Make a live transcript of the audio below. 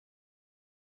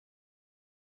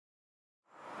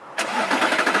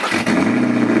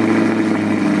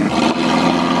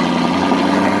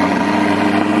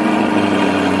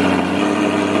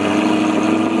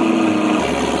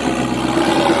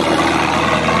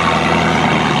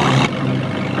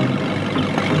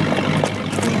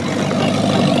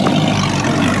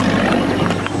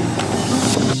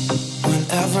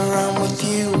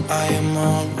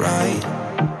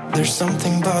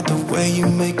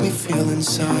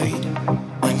night.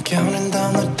 I'm counting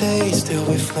down the days till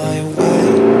we fly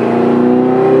away.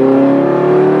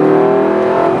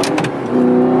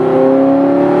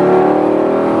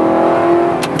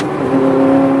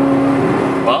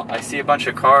 A bunch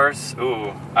of cars.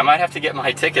 Ooh, I might have to get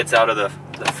my tickets out of the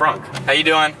front. How you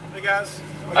doing? Hey guys.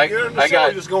 I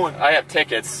have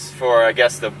tickets for, I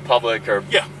guess, the public or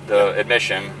the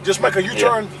admission. Just make a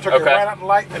U-turn, turn it right out the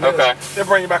light, and they'll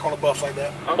bring you back on the bus like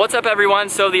that. What's up, everyone?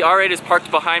 So the R8 is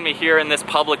parked behind me here in this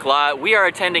public lot. We are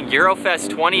attending Eurofest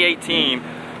 2018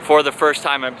 for the first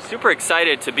time. I'm super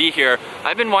excited to be here.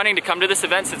 I've been wanting to come to this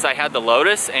event since I had the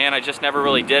Lotus, and I just never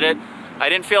really did it. I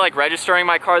didn't feel like registering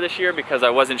my car this year because I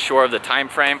wasn't sure of the time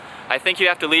frame. I think you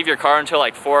have to leave your car until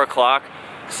like 4 o'clock.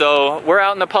 So we're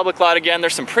out in the public lot again.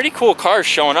 There's some pretty cool cars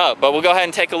showing up, but we'll go ahead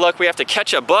and take a look. We have to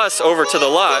catch a bus over to the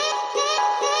lot.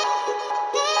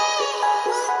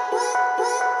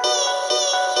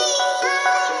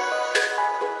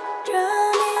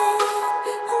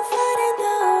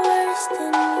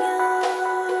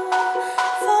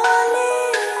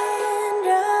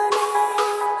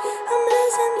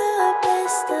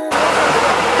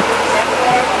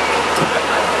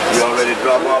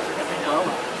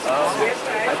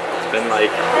 It's been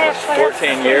like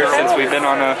 14 years since we've been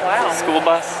on a school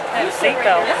bus.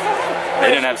 Seatbelts. They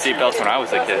didn't have seatbelts when I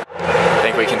was a kid. I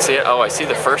think we can see it. Oh, I see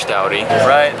the first Audi.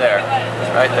 Right there.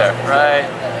 Right there.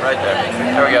 Right there.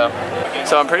 There we go.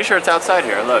 So I'm pretty sure it's outside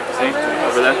here. Look, see?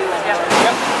 Over there?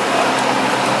 Yep.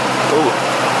 Ooh.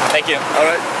 Thank you. All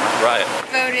right. Right.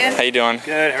 How you doing?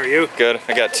 Good, how are you? Good,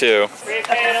 I got 2.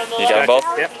 You got both?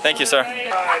 Yep. Thank you, sir.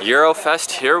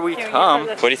 Eurofest, here we come.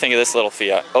 What do you think of this little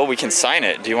Fiat? Oh, we can sign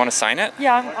it. Do you want to sign it?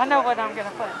 Yeah, I know what I'm going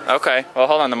to put. Okay, well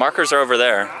hold on, the markers are over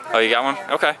there. Oh, you got one?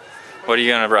 Okay. What are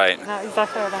you going to write? Not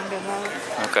exactly what I'm going to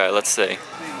write. Okay, let's see.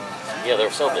 Yeah, they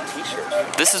were selling the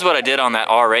t-shirts. This is what I did on that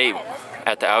R8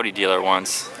 at the Audi dealer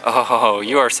once. Oh,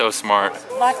 you are so smart.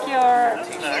 Like your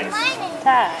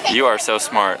tag. You are so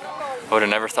smart. I would have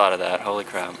never thought of that. Holy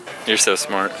crap. You're so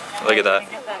smart. Look at that.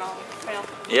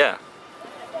 Yeah.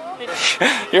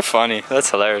 You're funny. That's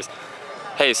hilarious.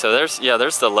 Hey, so there's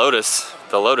the Lotus.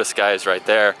 The Lotus guy is right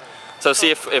there. So see,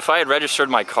 if I had registered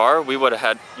my car, we would have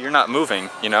had, you're not moving,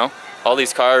 you know? All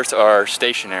these cars are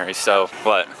stationary. So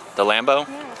what, the Lambo?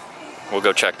 We'll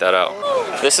go check that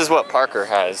out. This is what Parker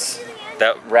has.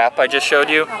 That wrap I just showed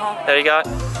you that he got.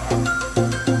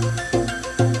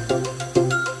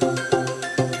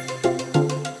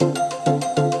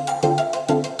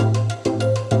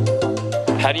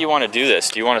 How do you want to do this?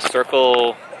 Do you want to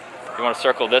circle? You want to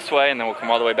circle this way, and then we'll come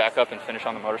all the way back up and finish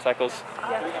on the motorcycles?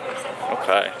 Yeah.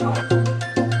 Okay.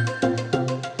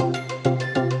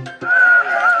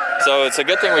 So it's a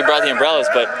good thing we brought the umbrellas,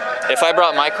 but if I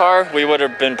brought my car, we would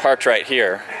have been parked right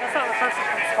here. That's not the first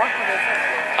one.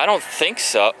 I don't think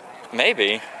so.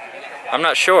 Maybe. I'm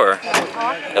not sure.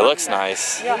 It looks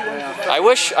nice. I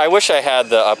wish I had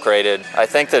the upgraded. I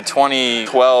think the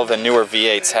 2012 and newer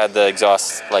V8s had the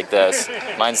exhaust like this.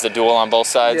 Mine's the dual on both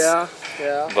sides. Yeah.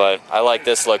 But I like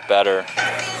this look better.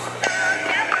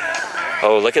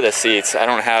 Oh, look at the seats. I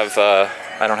don't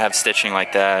have stitching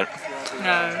like that.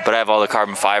 No. But I have all the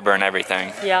carbon fiber and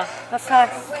everything. Yeah, that's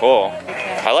nice. Cool.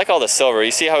 Okay. I like all the silver.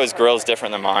 You see how his grill's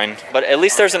different than mine? But at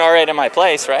least there's an R8 in my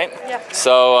place, right? Yeah.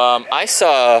 So I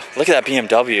saw, look at that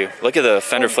BMW. Look at the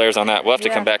fender flares on that. We'll have to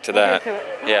come back to that.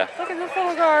 Yeah. Look at this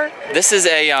little car. This is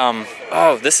a,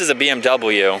 this is a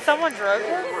BMW. Someone drove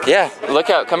it? Yeah. Look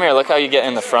how, come here, look how you get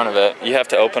in the front of it. You have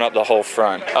to open up the whole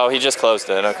front. Oh, he just closed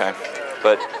it, okay.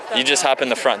 But you just hop in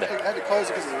the front there. I had to close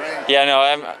it because of the rain. Yeah,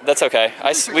 no, that's okay.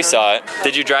 We saw it.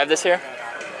 Did you drive this here?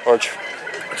 Or I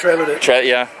trailered it.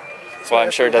 Yeah. Well,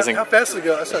 I'm sure it doesn't. How fast did it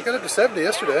go? I got up to 70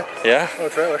 yesterday. Yeah? On a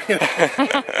trailer.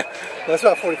 That's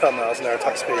about 45 miles an hour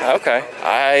top speed. Okay.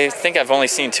 I think I've only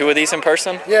seen 2 of these in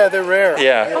person. Yeah, they're rare.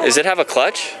 Yeah. Does it have a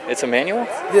clutch? It's a manual?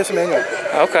 Yeah, it's a manual.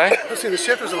 Okay. Let's see, the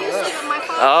shifter's on the left.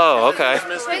 Oh, okay.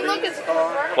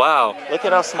 Wow. Look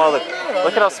at how small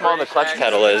the clutch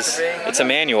pedal is. It's a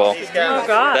manual. Oh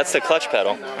God. That's the clutch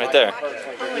pedal right there.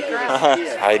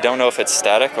 I don't know if it's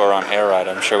static or on air ride.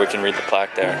 I'm sure we can read the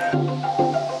plaque there.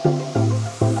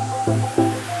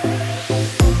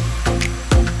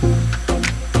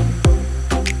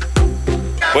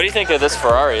 What do you think of this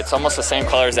Ferrari? It's almost the same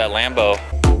color as that Lambo.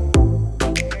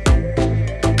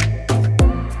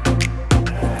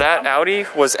 That Audi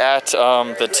was at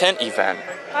the tint event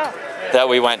that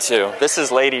we went to. This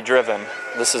is lady driven.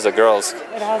 This is a girl's.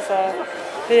 It has a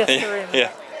PS3.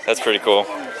 Yeah, that's pretty cool.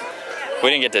 We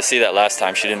didn't get to see that last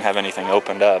time. She didn't have anything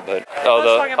opened up, but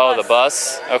the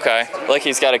bus. Okay. Look,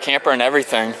 he's got a camper and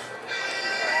everything.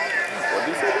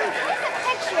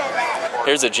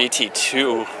 Here's a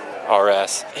GT2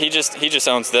 RS. He just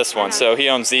owns this one, so he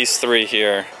owns these three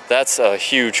here. That's a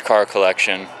huge car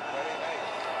collection.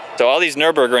 So all these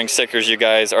Nürburgring stickers, you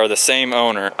guys, are the same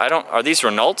owner. Are these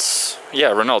Renaults?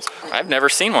 Yeah, Renaults. I've never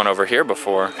seen one over here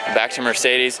before. Back to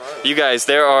Mercedes. You guys,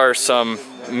 there are some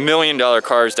million-dollar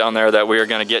cars down there that we are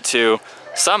gonna get to.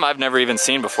 Some I've never even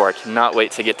seen before. I cannot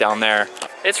wait to get down there.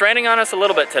 It's raining on us a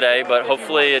little bit today, but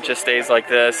hopefully it just stays like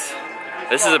this.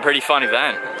 This is a pretty fun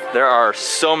event. There are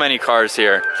so many cars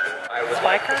here.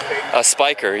 Spiker? A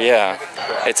Spyder, yeah.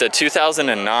 It's a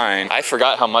 2009. I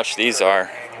forgot how much these are.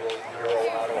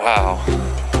 Wow.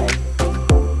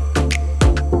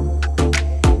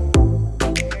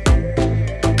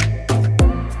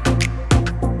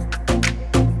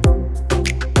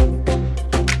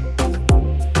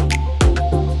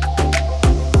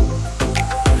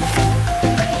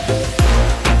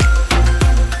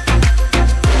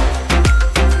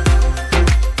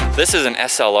 This is an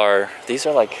SLR. These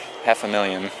are like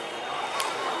 $500,000.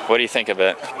 What do you think of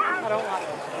it? I don't like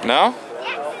it. No?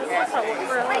 That's not what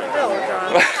we're really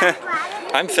doing.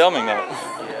 I'm filming that.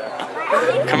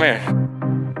 Come here.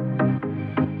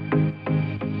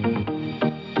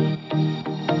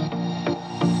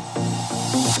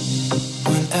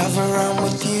 Whenever I'm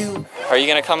with you. Are you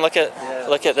gonna come look at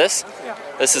this? Yeah.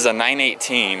 This is a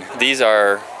 918. These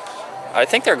are, I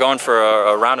think they're going for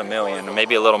around $1 million,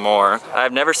 maybe a little more.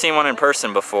 I've never seen one in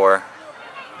person before.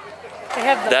 They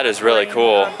have That is really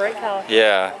cool. Brake house.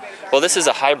 Yeah. Well, this is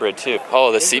a hybrid too.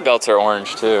 Oh, the seatbelts are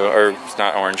orange too, or it's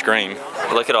not orange, green.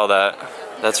 Look at all that.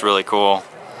 That's really cool.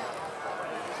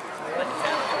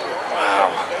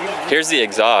 Wow. Here's the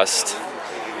exhaust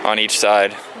on each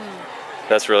side.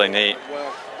 That's really neat.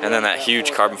 And then that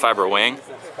huge carbon fiber wing.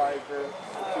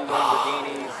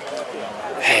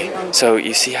 Hey, so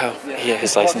you see how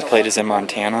his license plate is in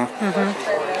Montana?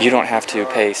 Mm-hmm. You don't have to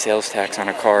pay sales tax on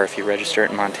a car if you register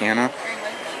it in Montana,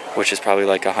 which is probably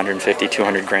like 150,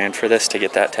 200 grand for this to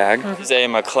get that tag. This is a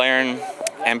McLaren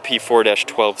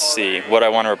MP4-12C, what I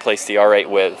want to replace the R8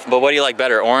 with. But what do you like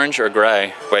better, orange or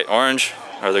gray? Wait, orange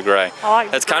or the gray? I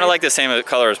like it's kind of like the same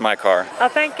color as my car. I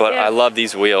think but I love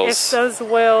these wheels. If those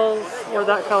wheels were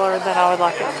that color, then I would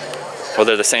like it. Well,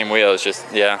 they're the same wheels, just,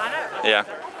 yeah. Yeah.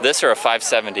 This or a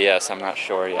 570S, I'm not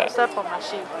sure yet. It's up on my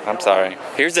sheet. I'm sorry.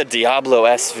 Here's a Diablo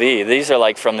SV. These are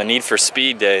like from the Need for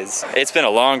Speed days. It's been a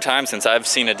long time since I've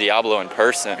seen a Diablo in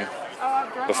person. Oh,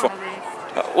 I've driven Before. one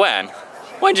of these. When?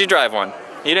 When did you drive one?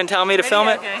 You didn't tell me to film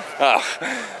it? Okay. Oh,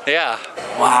 yeah.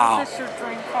 Wow. Is this your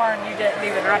dream car and you didn't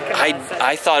even recognize it?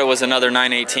 I thought it was another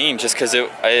 918 just because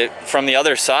it from the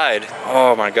other side.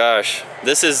 Oh my gosh.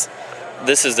 This is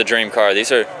the dream car.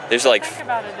 These are like, Think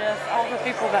about it, this. All the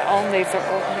people that own these are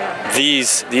old men.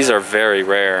 these are very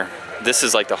rare. This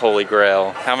is like the holy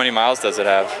grail. How many miles does it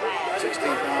have?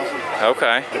 16,000.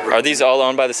 Okay. Are these all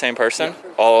owned by the same person?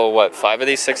 All, what, 5 of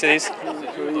these, 6 of these?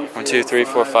 1, 2, 3,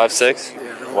 4, 5, 6?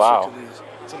 Wow.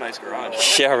 It's a nice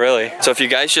garage. Yeah, really. So if you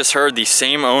guys just heard, the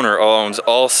same owner owns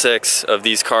all 6 of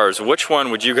these cars. Which one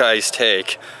would you guys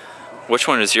take? Which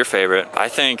one is your favorite? I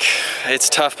think it's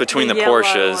tough between the yellow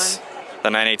Porsches. one. The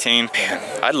 918. Man,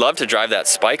 I'd love to drive that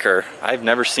Spyder. I've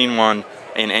never seen one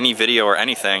in any video or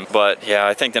anything, but yeah,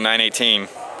 I think the 918.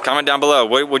 Comment down below,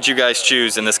 what would you guys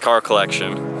choose in this car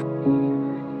collection?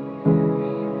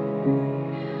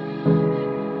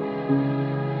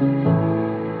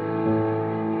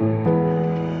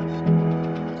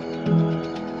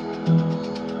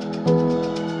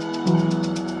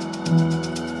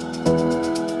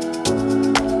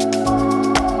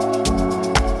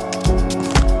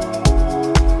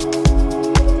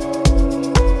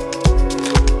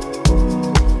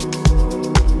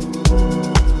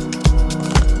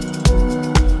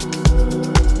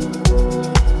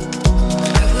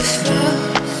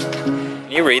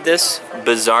 Read this?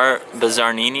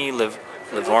 Bizzarnini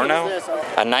Livorno?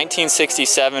 A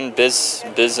 1967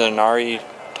 Bizzarri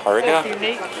Targa?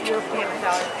 Unique European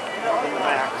color.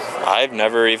 I've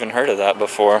never even heard of that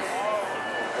before.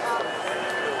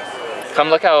 Come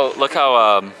look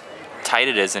how tight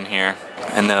it is in here.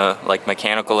 And the like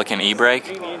mechanical looking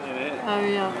e-brake. Oh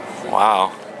yeah.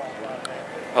 Wow.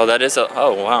 Oh, that is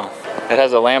oh wow. It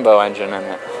has a Lambo engine in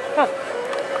it. Huh.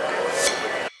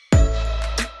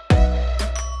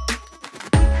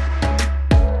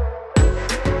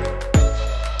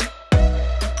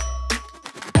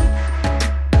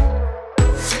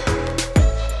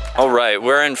 All right,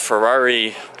 we're in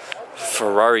Ferrari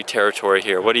territory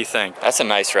here. What do you think? That's a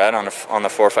nice red on the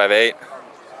 458.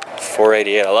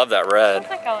 488. I love that red. I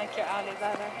think I like your Audi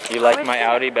better. You like my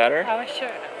Audi better? I wish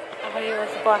your Audi was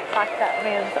black like that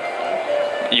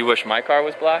man's. You wish my car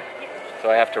was black? So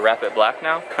I have to wrap it black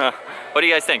now? What do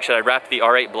you guys think? Should I wrap the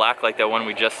R8 black like that one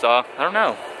we just saw? I don't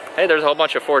know. Hey, there's a whole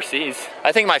bunch of 4Cs.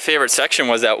 I think my favorite section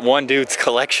was that one dude's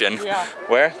collection. Yeah.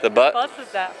 Where? The butt? What bus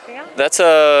is that? Fiat? That's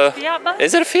a... Fiat bus?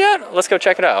 Is it a Fiat? Let's go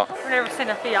check it out. I've never seen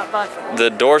a Fiat bus. The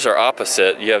doors are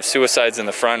opposite. You have suicides in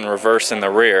the front and reverse in the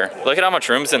rear. Look at how much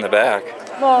room's in the back.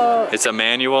 Well, it's a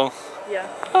manual.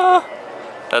 Yeah.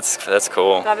 That's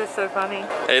cool. That is so funny.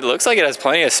 It looks like it has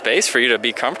plenty of space for you to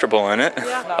be comfortable in it.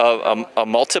 Yeah. A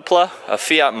Multipla, a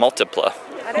Fiat Multipla.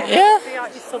 I didn't know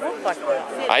Fiat used to look like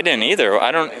that. I didn't either.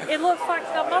 I don't. It looks like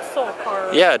a muscle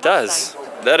car. Yeah, it does.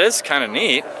 That is kind of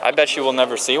neat. I bet you will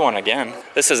never see one again.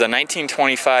 This is a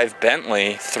 1925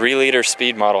 Bentley 3-liter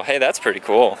speed model. Hey, that's pretty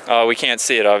cool. Oh, we can't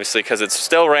see it obviously because it's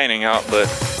still raining out, but.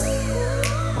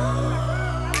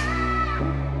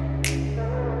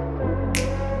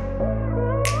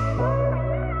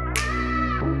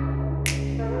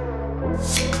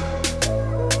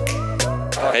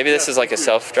 Maybe this is like a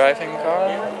self-driving car?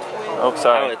 Oh,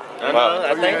 sorry.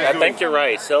 I think you're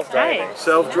right. Self-driving.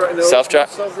 Self-driving. No,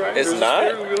 Self-driving. It's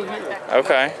not?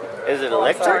 Okay. Is it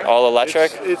electric? All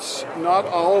electric? It's not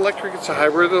all electric. It's a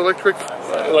hybrid electric.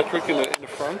 Electric in the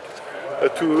front.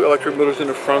 2 electric motors in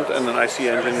the front and an IC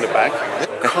engine in the back.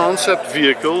 Concept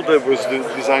vehicle that was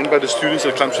designed by the students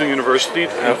at Clemson University in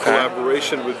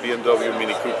collaboration with BMW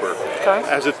Mini Cooper. Okay.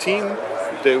 As a team,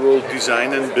 they will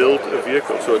design and build a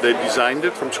vehicle. So they designed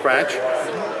it from scratch,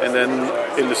 and then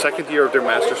in the second year of their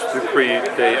master's degree,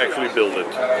 they actually build it.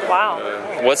 Wow.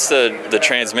 What's the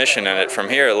transmission in it? From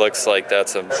here, it looks like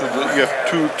that's a... So you have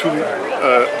two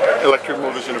electric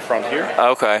motors in the front here.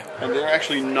 Okay. And they're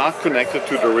actually not connected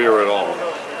to the rear at all.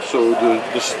 So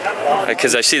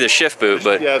because I see the shift boot,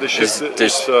 but yeah, the shift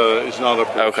is not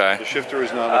operational. Okay. The shifter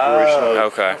is not operational.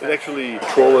 Okay. It actually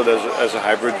control it as a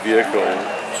hybrid vehicle,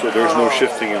 so there's no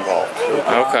shifting involved.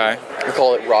 Okay. We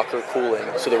call it rocker cooling.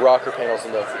 So the rocker panels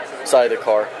on the side of the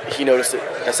car, he noticed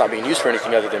that that's not being used for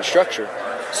anything other than structure.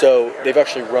 So they've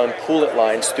actually run coolant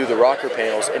lines through the rocker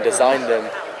panels and designed them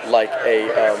like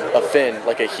a fin,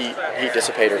 like a heat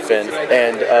dissipator fin.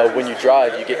 And when you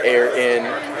drive, you get air in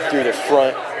through the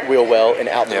front wheel well and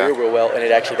out the rear wheel well, and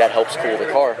that helps cool the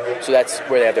car. So that's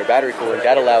where they have their battery cooling.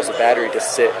 That allows the battery to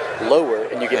sit lower,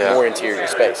 and you get more interior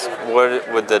space. What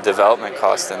would the development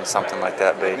cost in something like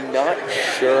that be? Not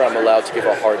sure I'm allowed to give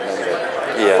a hard number.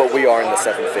 Yeah. But we are in the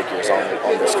 7 figures on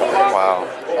this car. Wow.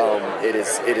 It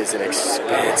is an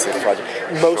expensive project.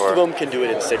 Most of them can do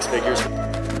it in 6 figures.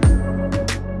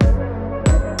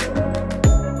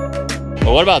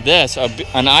 Well, what about this? An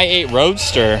i8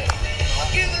 Roadster.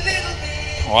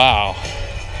 Wow.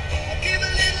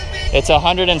 It's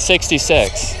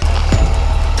 166.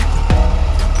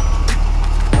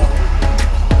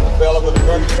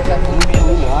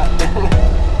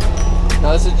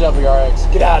 No, this is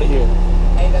WRX. Get out of here.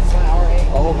 Hey, that's my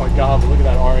R8. Oh my God, look at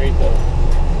that R8 though.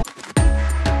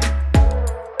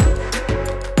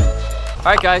 All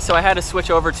right guys, so I had to switch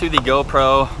over to the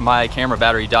GoPro. My camera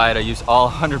battery died. I used all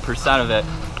 100% of it.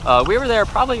 We were there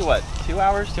probably, what, 2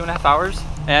 hours, 2.5 hours?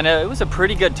 And it was a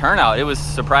pretty good turnout. It was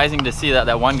surprising to see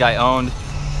that one guy owned,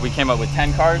 we came up with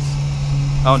 10 cars,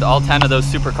 owned all 10 of those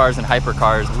supercars and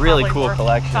hypercars. Really cool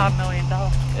collection. $5 million.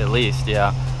 At least,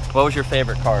 yeah. What was your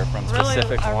favorite car from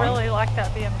specific one? I really like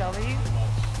that BMW.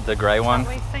 The gray one? That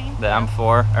we've seen. The M4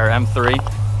 or M3?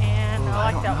 And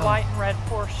I like that white and red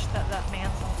Porsche that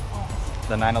man's on.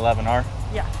 The 911R?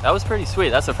 Yeah. That was pretty sweet.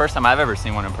 That's the first time I've ever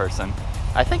seen one in person.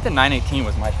 I think the 918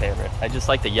 was my favorite. I just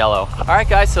like the yellow. All right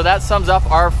guys, so that sums up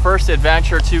our first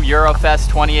adventure to Eurofest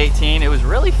 2018. It was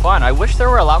really fun. I wish there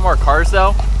were a lot more cars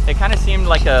though. It kind of seemed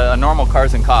like a normal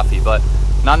cars and coffee, but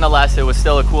nonetheless, it was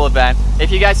still a cool event.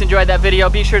 If you guys enjoyed that video,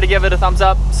 be sure to give it a thumbs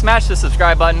up, smash the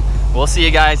subscribe button. We'll see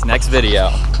you guys next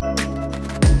video.